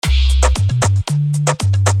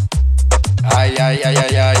ay, ay,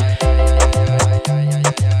 ay, ay.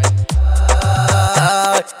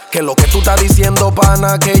 Que lo que tú estás diciendo,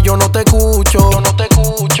 pana, que yo no te escucho. Yo no te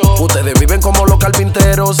escucho. Ustedes viven como los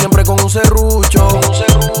carpinteros, siempre con un serrucho.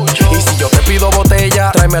 Y si yo te pido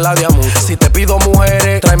botella, tráemela de a mucho. Si te pido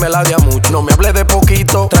mujeres, tráemela de a mucho. No me hables de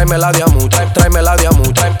poquito, tráemela de a mucho. Tráemela de a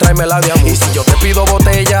mucho, tráemela de a mucho. Y si yo te pido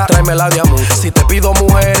botella, tráemela de a mucho. Si te pido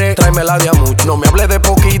mujeres, tráemela de a mucho. No me hables de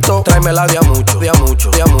poquito, tráemela de a mucho. De a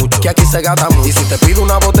mucho, de a mucho, que aquí se gasta mucho. Y si te pido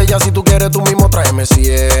una botella, si tú quieres tú mismo, tráeme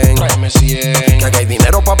 100. Tráeme 100. Que aquí hay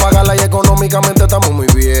dinero pa' pagarla y económicamente estamos muy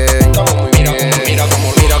bien. Estamos muy bien. Mira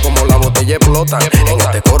como la botella explota. En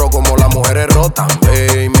este coro como las mujeres rotan.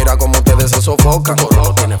 Ey, mira como ustedes se sofocan. Coro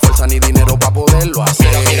no tiene fuerza ni dinero pa' poderlo hacer.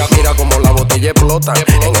 Mira como la botella explota.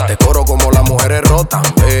 En este coro como las mujeres rotan.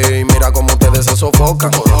 Ey, mira como ustedes se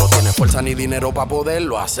sofocan. Coro no tiene fuerza ni dinero pa'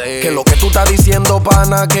 poderlo hacer. Que lo que tú estás diciendo,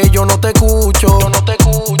 pana, que yo no te escucho. Yo no te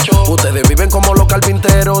escucho. Ustedes viven como los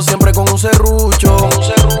carpinteros, siempre con un serrucho.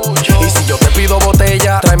 Y si yo te pido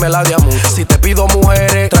botella, tráemela de a mucho. Si te pido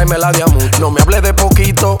mujeres, tráemela de a mucho. No me hables de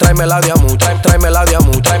poquito, tráemela de a mucho. Tráemela de a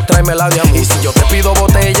mucho, tráemela de a mucho. Y si yo te pido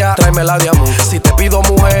botella, tráemela de a mucho. Si te pido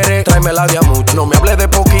mujeres, tráemela de a mucho. No me hables de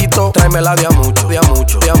poquito, tráemela de a mucho. De a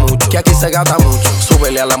mucho, de a mucho, que aquí se gasta mucho.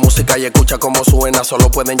 Súbele a la música y escucha cómo suena. Solo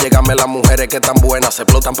pueden llegarme las mujeres que tan buenas. Se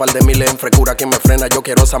explotan par de miles en frescura que me frena. Yo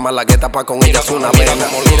quiero esa malagueta pa' con ellas una vena.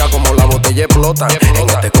 Mira como la botella explota. En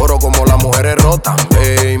este coro como las mujeres rotan.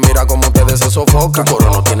 Ey, mira como ustedes se sofocan.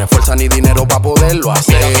 Coro no tiene fuerza ni dinero pa' poderlo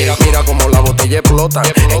hacer. Mira como la botella explota.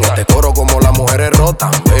 En este coro como las mujeres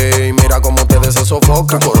rotan. Ey, mira como ustedes se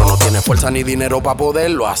sofocan. Coro no tiene fuerza ni dinero pa'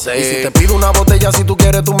 poderlo hacer. Y si te pido una botella, si tú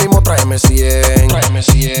quieres tú mismo, tráeme 100. Tráeme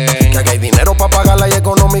 100. Que aquí hay dinero pa' pagarla y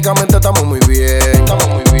económicamente estamos muy bien. Estamos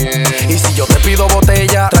muy bien. Y si yo te pido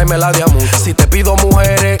botella, tráemela de a mucho. Si te pido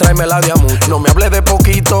mujeres, tráemela de a mucho. No me hables de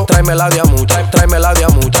poquito, tráemela de a mucho. Tráemela de a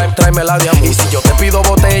mucho, tráemela de a mucho. Y si yo te pido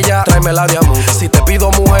botella, tráemela de a mucho. Si te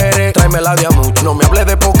pido mujeres, tráemela de a mucho. No me hables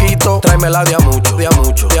de poquito, tráemela de a mucho. De a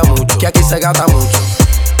mucho, de a mucho, que aquí se gasta mucho.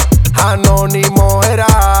 Anonimo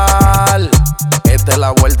Gerald, esta es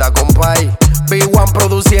la vuelta, compay. B1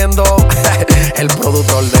 produciendo, el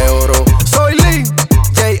productor de oro. Soy Lee,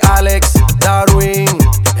 J. Alex, Darwin,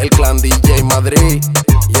 el clan DJ Madrid.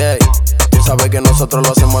 Yeah, tú sabes que nosotros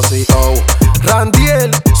lo hacemos así. Oh,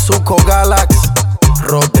 Randiel, Suco Galax,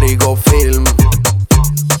 Rodrigo Film.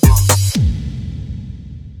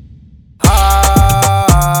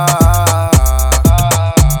 Ah.